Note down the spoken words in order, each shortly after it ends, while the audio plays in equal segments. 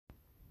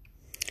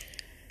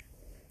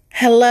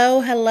Hello,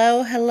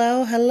 hello,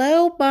 hello,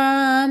 hello,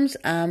 moms.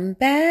 I'm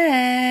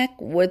back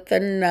with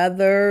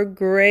another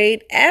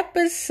great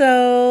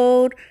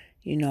episode.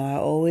 You know, I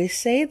always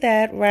say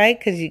that, right?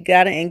 Because you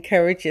got to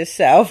encourage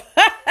yourself.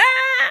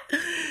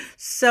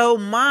 So,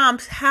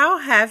 moms, how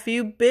have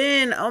you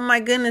been? Oh, my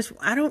goodness.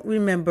 I don't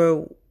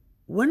remember.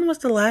 When was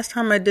the last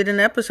time I did an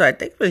episode? I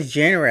think it was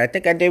January. I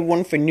think I did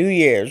one for New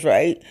Year's,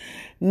 right?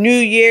 New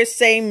Year's,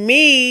 say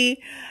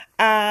me.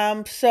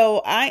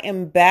 So I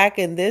am back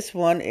and this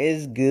one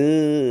is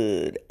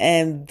good.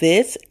 And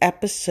this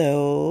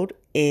episode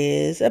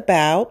is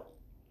about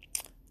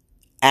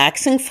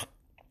asking for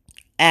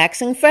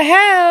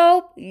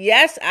help.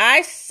 Yes,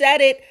 I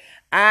said it.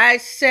 I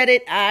said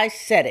it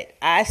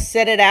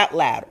out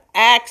loud.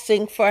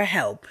 Asking for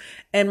help.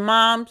 And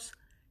moms,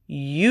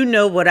 you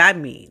know what I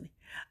mean.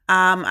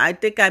 I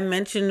think I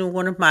mentioned in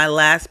one of my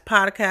last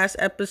podcast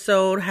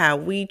episode how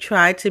we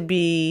try to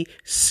be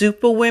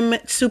superwomen.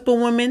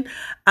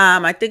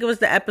 I think it was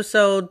the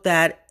episode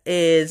that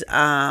is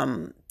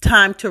time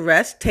to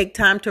rest. Take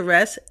time to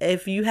rest.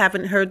 If you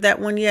haven't heard that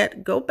one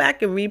yet, go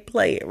back and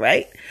replay it,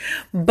 right?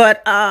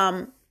 But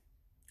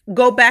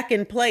go back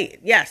and play it.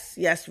 Yes,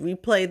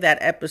 replay that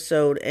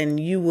episode and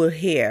you will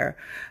hear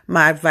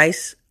my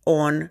advice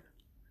on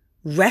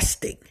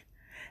resting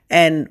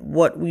and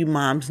what we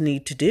moms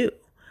need to do.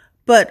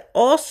 But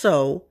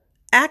also,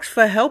 ask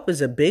for help is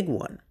a big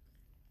one,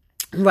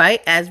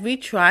 right? As we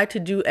try to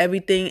do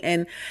everything,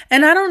 and I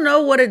don't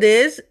know what it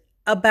is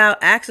about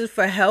asking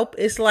for help.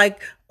 It's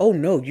like, oh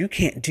no, you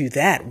can't do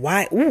that.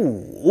 Why?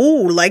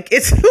 Ooh, like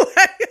it's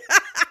like,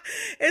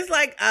 it's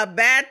like a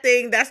bad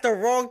thing. That's the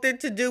wrong thing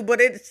to do, but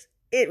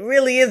it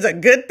really is a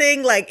good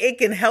thing. Like it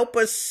can help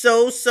us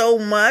so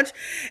much.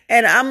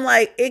 And I'm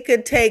like, it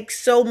could take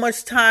so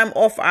much time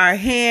off our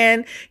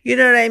hand. You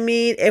know what I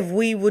mean? If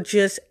we would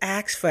just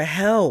ask for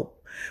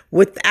help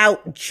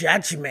without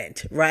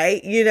judgment,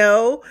 right?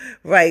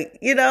 Right.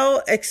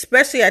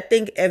 Especially I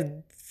think if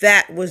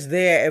that was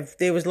there, if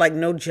there was like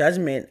no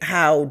judgment,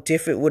 how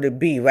different would it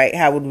be, right?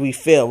 How would we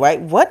feel, right?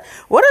 What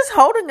is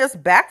holding us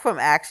back from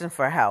asking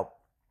for help?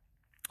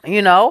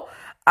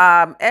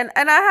 And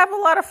I have a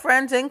lot of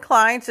friends and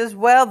clients as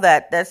well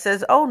that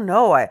says, oh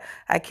no,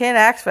 I can't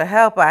ask for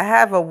help. I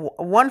have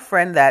one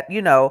friend that,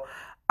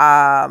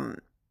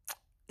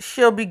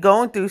 she'll be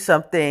going through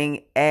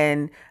something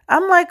and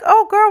I'm like,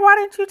 oh girl, why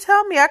didn't you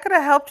tell me? I could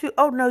have helped you.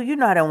 Oh no,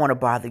 I don't want to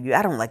bother you.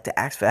 I don't like to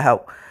ask for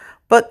help,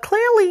 but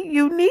clearly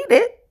you need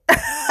it.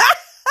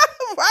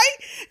 Right?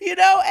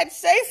 And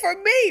say for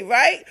me,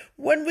 right?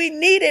 When we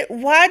need it,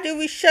 why do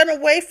we shun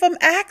away from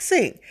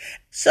asking?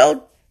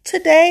 So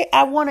today,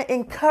 I want to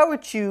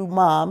encourage you,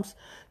 moms,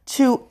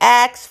 to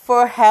ask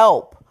for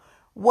help.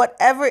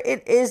 Whatever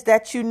it is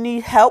that you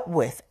need help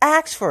with,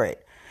 ask for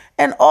it.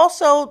 And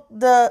also,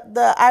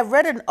 I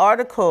read an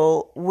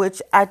article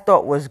which I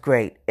thought was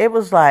great. It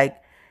was like,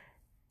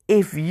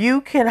 if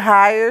you can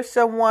hire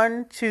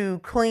someone to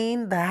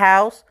clean the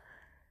house,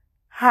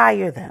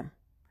 hire them.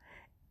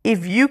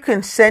 If you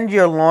can send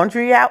your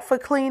laundry out for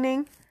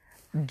cleaning,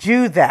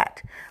 do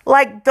that.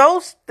 Like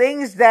those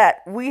things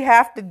that we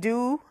have to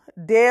do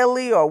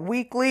daily or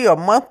weekly or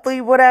monthly,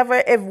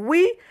 whatever. If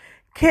we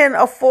can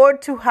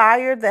afford to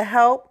hire the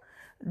help,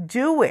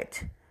 do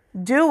it.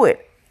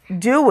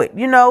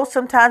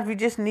 Sometimes we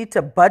just need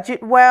to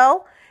budget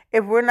well.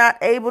 If we're not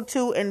able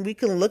to, and we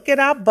can look at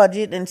our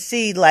budget and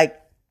see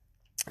like,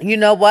 you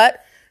know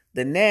what?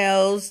 The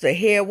nails, the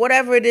hair,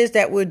 whatever it is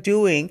that we're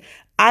doing,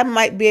 I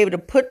might be able to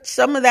put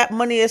some of that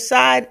money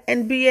aside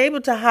and be able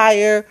to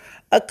hire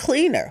a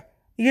cleaner.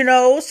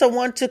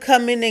 Someone to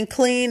come in and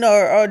clean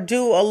or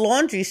do a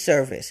laundry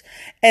service.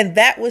 And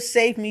that would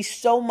save me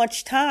so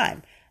much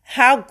time.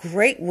 How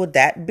great would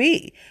that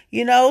be?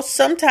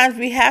 Sometimes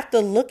we have to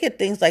look at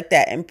things like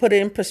that and put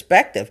it in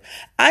perspective.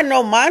 I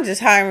know mine's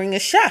just hiring a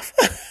chef.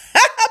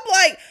 I'm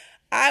like,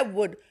 I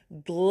would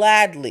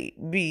gladly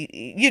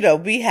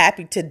be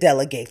happy to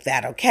delegate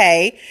that.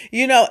 Okay.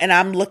 And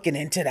I'm looking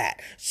into that.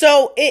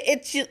 So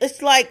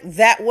it's like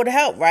that would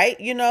help, right?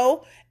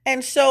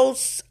 And so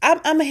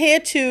I'm here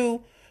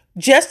to,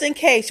 just in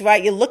case,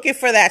 right? You're looking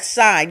for that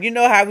sign. You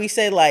know how we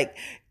say like,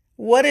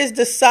 what is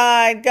the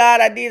sign?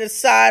 God, I need a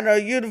sign, or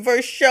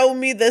universe, show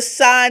me the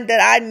sign that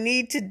I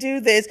need to do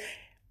this.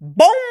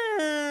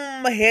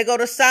 Boom. Here go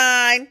the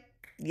sign.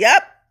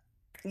 Yep.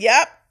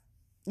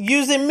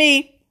 Using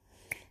me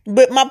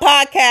with my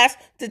podcast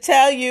to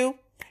tell you,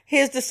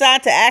 here's the sign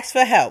to ask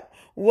for help.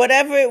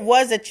 Whatever it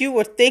was that you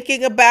were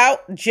thinking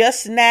about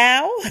just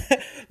now,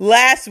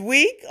 last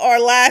week or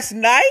last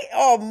night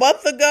or a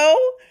month ago,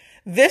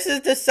 this is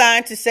the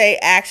sign to say,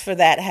 ask for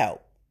that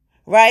help,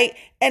 right?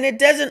 And it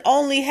doesn't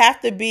only have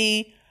to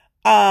be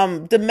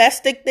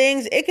domestic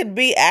things. It could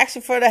be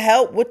asking for the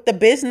help with the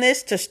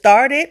business to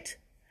start it,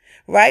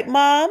 right,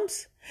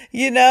 moms?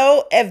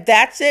 If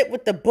that's it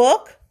with the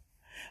book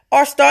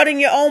or starting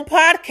your own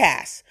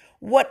podcast,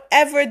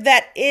 whatever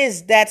that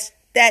is that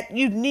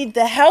you need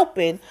the help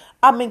in,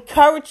 I'm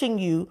encouraging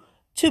you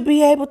to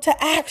be able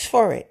to ask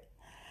for it.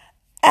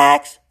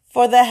 Ask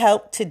for the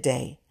help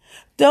today.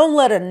 Don't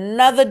let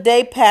another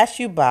day pass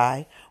you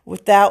by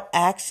without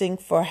asking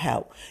for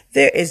help.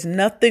 There is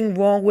nothing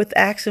wrong with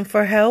asking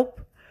for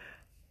help.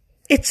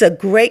 It's a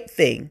great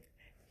thing.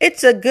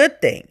 It's a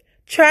good thing.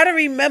 Try to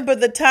remember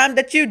the time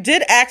that you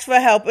did ask for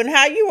help and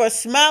how you were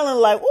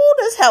smiling like, oh,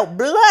 this help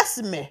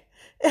blessed me.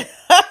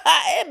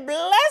 It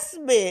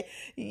blessed me.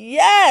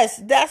 Yes,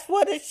 that's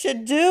what it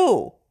should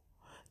do.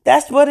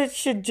 That's what it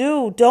should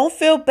do. Don't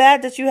feel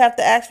bad that you have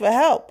to ask for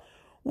help.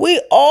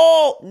 We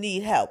all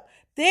need help.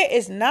 There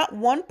is not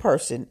one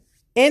person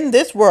in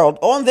this world,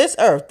 on this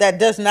earth, that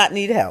does not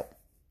need help.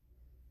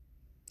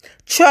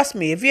 Trust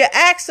me, if you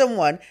ask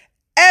someone,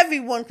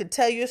 everyone could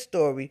tell you a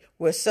story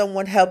where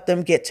someone helped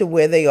them get to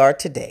where they are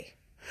today,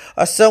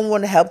 or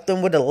someone helped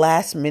them with a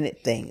last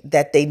minute thing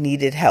that they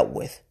needed help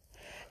with.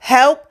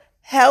 Help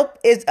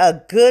is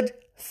a good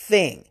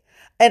thing.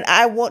 And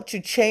I want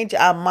to change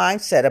our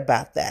mindset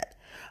about that.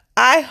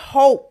 I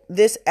hope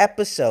this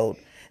episode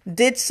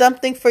did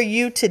something for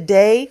you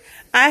today.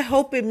 I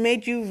hope it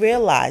made you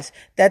realize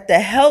that the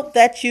help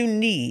that you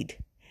need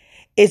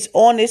is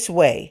on its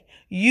way.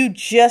 You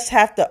just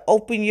have to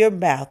open your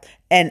mouth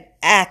and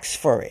ask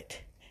for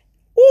it.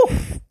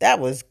 Oof, that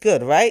was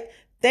good, right?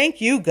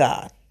 Thank you,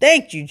 God.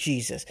 Thank you,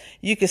 Jesus.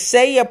 You can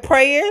say your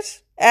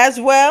prayers as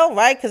well,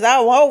 right? Because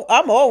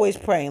I'm always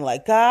praying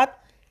like, God,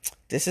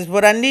 this is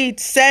what I need.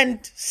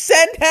 Send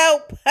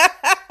help.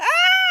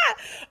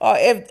 Or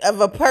if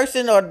a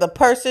person or the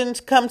person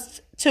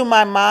comes to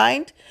my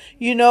mind,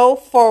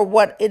 for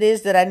what it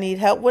is that I need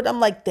help with, I'm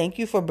like, thank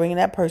you for bringing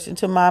that person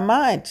to my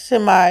mind,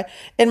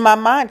 in my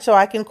mind, so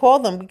I can call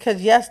them,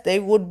 because yes, they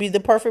would be the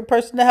perfect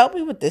person to help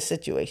me with this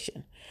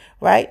situation,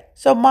 right?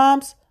 So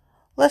moms,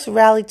 let's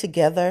rally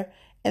together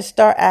and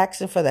start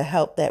asking for the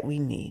help that we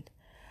need.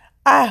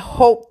 I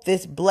hope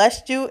this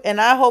blessed you,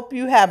 and I hope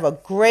you have a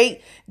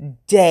great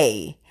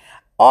day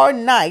or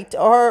night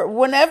or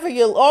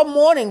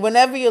morning,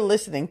 whenever you're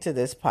listening to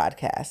this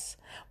podcast.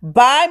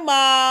 Bye,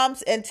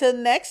 moms. Until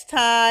next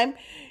time,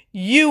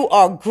 you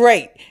are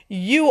great.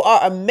 You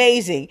are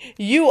amazing.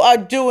 You are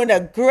doing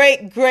a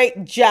great,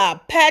 great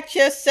job. Pat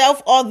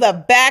yourself on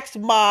the back,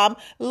 mom.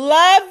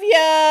 Love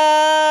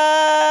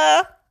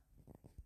ya.